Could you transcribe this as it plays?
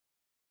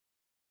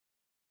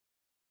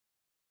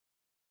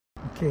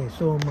Okay,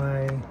 so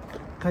my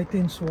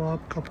Titan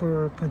swap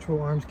upper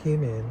control arms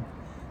came in,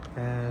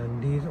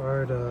 and these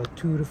are the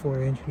 2 to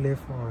 4 inch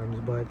lift arms,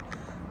 but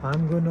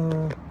I'm going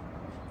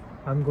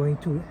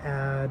to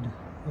add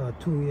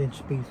 2-inch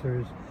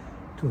spacers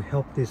to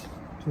help this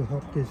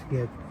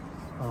get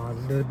a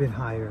little bit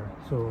higher.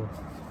 So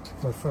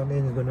my front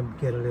end is going to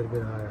get a little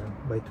bit higher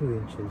by 2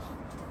 inches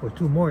or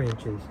 2 more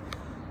inches.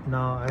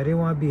 Now I didn't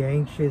want to be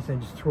anxious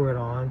and just throw it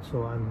on,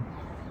 so I'm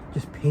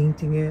just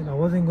painting it. I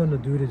wasn't going to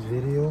do this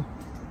video,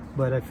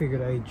 but I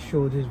figured I'd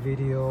show this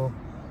video.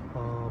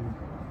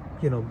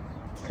 You know,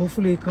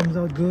 hopefully it comes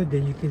out good.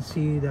 Then you can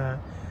see that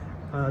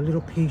a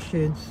little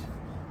patience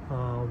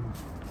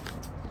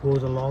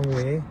goes a long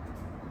way,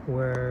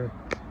 where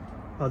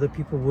other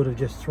people would have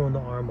just thrown the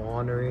arm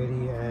on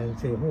already and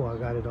say, oh, I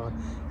got it on,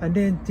 and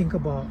then think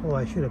about, oh,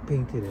 I should have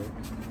painted it.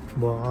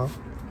 Well,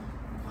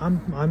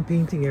 I'm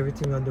painting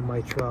everything under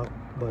my truck,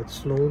 but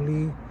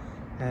slowly.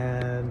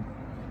 And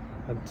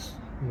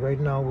right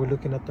now we're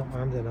looking at the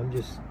arms, and I'm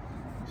just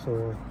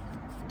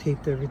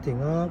taped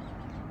everything up,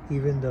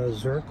 even the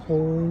zerk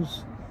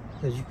holes,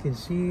 as you can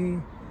see,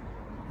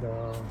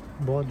 the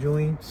ball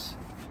joints.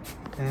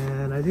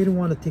 And I didn't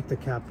want to take the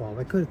cap off.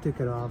 I could have took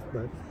it off,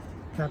 but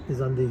cap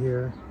is under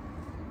here.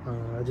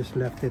 I just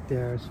left it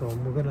there, so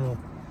we're gonna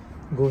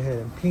go ahead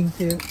and paint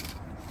it.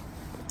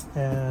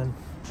 And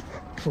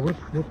so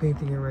we're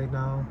painting it right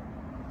now,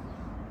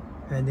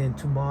 and then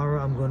tomorrow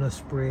I'm gonna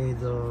spray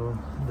the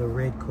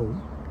red coat.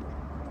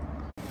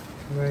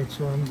 Alright,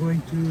 so I'm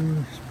going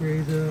to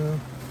spray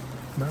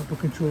my upper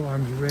control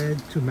arms red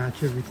to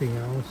match everything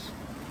else.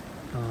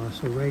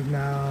 So right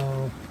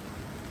now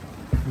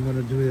I'm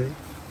gonna do it.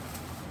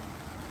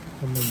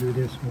 I'm gonna do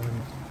this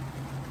one.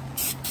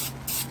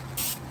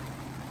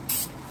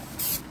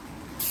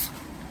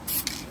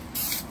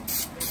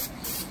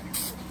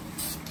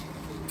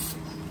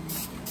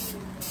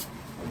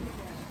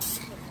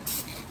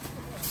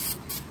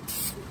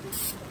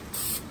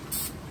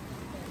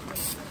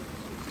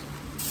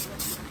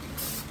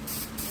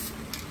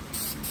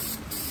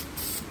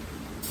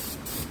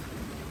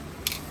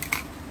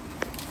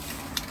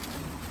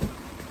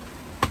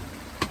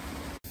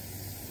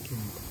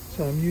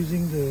 So I'm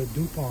using the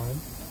dupli,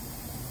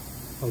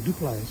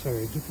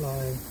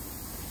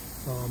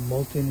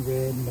 molten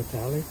red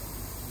metallic.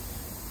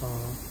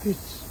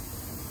 It's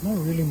not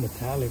really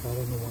metallic. I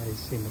don't know why I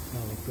say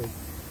metallic, but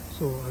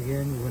so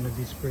again, we're going to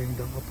be spraying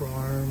the upper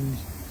arms,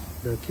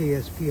 the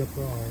KSP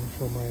upper arms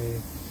for my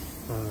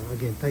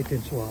again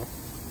Titan swap.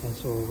 And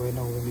so right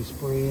now we're going to be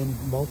spraying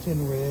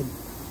molten red,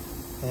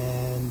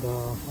 and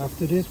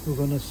after this we're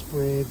going to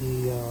spray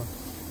the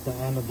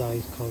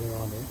anodized color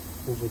on it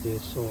over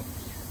this. So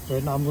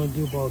right now I'm going to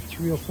do about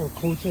 3 or 4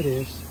 coats of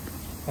this,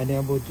 and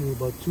then we'll do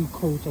about 2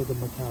 coats of the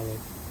metallic.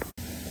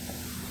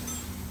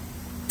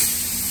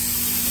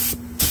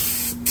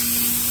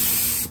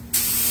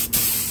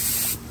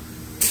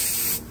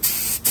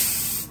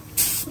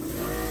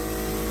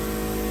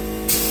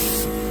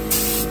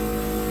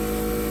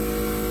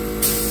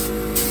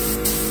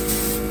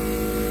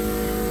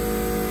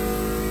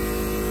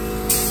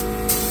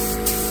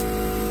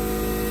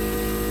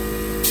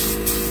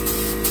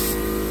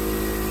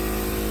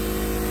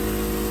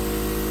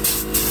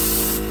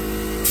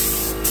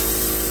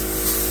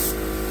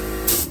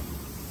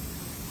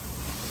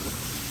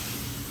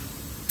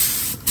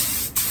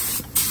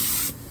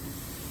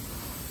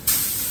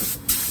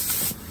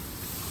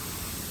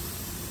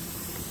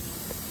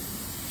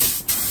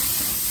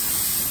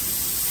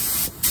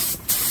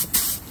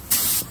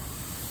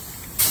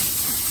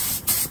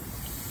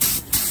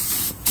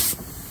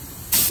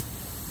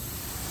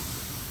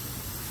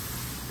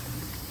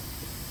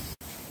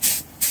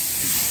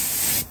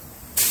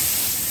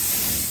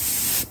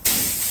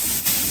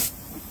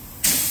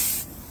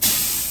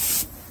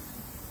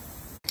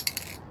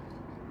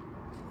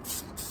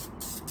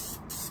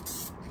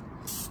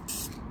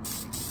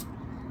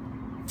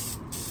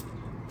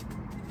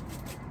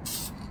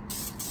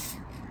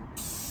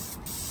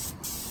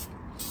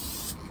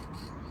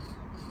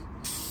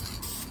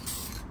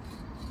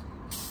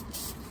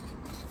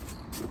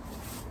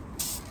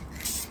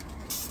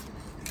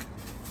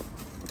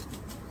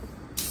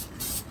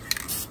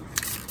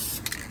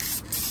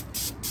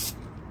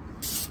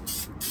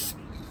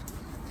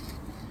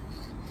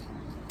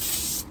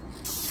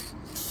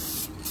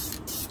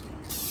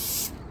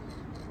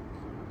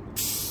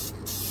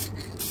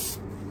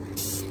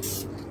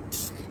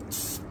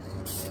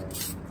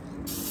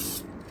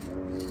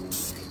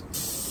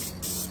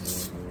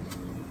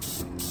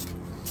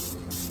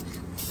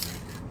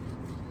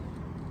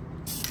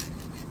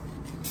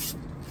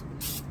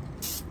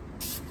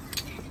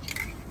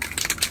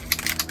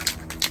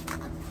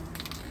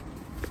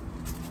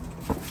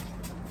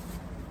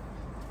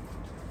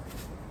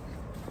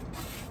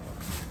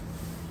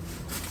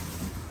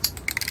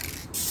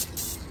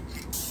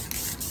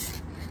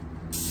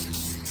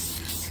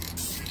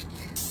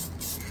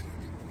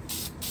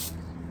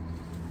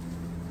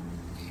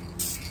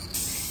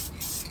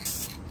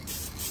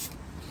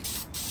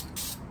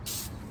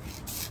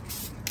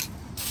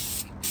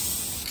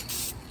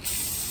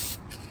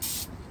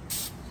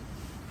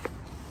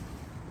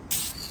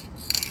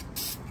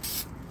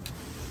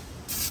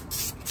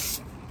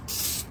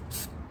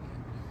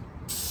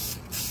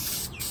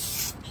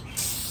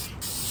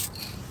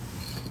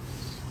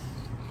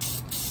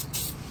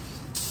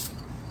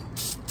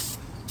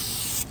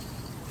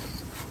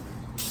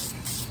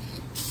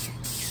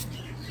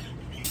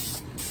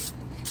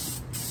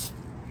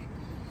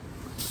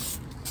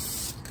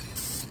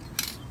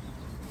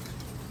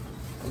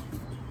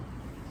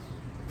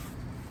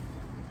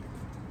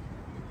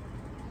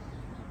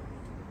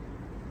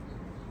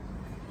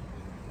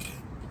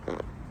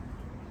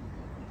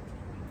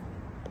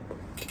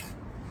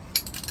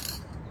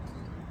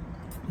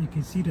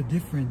 can see the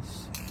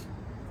difference.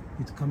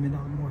 It's coming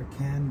out more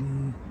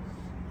candy.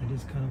 It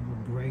is kind of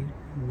a bright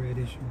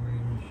reddish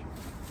orange.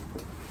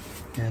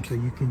 And so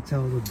you can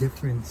tell the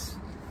difference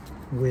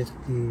with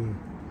the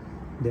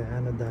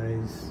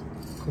anodized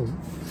coat.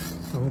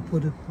 So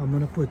I'm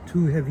gonna put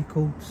 2 heavy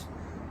coats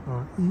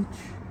each,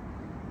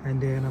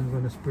 and then I'm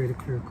gonna spray the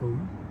clear coat.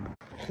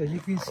 So you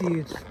can see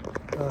it's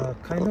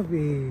kind of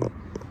a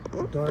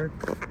dark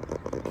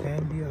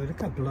candy, or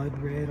look at blood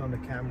red on the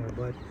camera,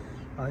 but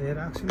it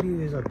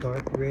actually is a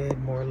dark red,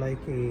 more like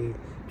a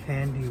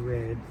candy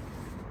red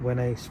when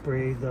I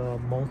spray the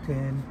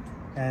molten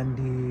and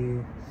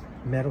the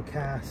metal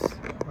cast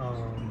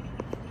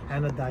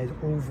anodize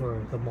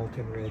over the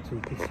molten red. So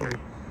you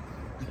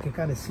can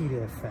kind of see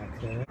the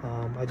effect.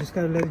 I just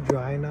gotta let it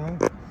dry now.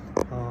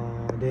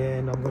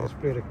 Then I'm gonna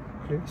spray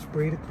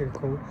the clear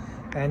coat,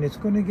 and it's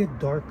gonna get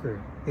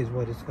darker is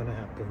what is gonna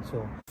happen.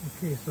 So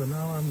okay, so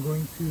now I'm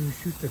going to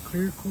shoot the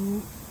clear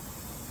coat.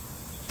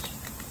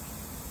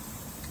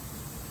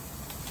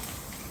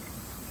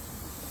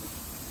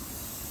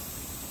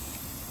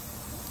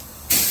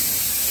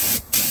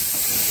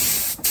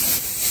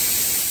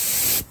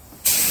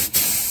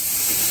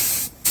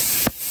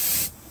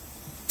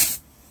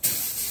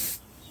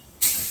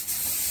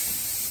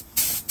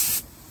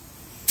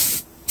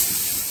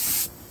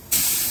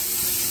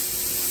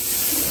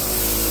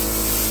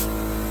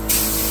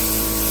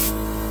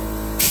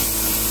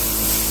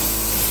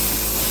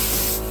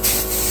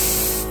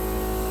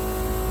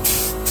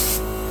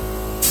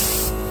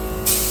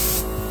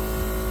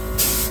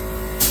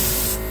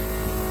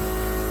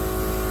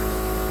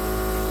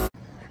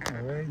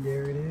 Alright,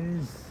 there it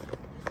is.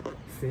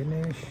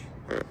 Finish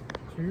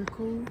clear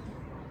coat.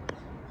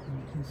 And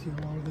you can see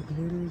all the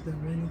glitter that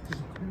went into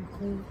the clear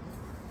coat.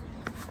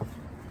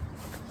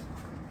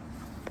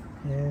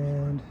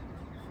 And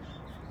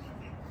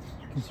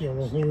you can see all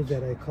the holes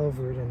that I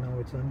covered, and now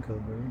it's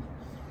uncovered.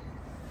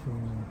 So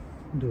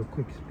do a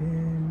quick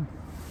spin,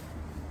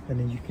 and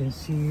then you can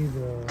see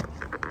the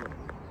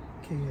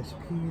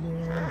KSP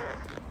there.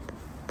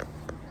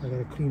 I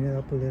gotta clean it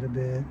up a little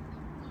bit.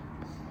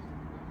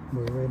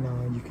 But right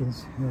now you can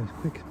see a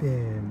quick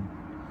spin,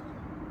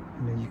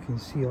 and then you can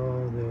see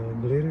all the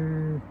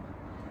glitter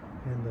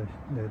and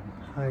the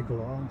high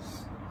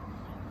gloss.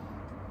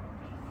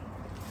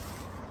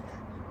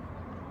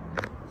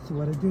 So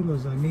what I did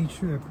was I made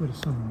sure I put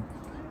some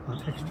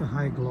extra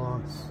high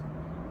gloss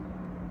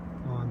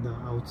on the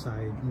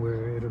outside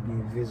where it'll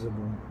be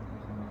visible,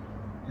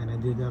 and I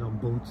did that on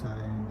both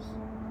sides.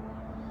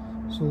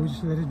 So we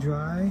just let it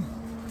dry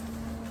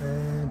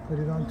and put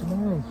it on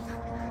tomorrow.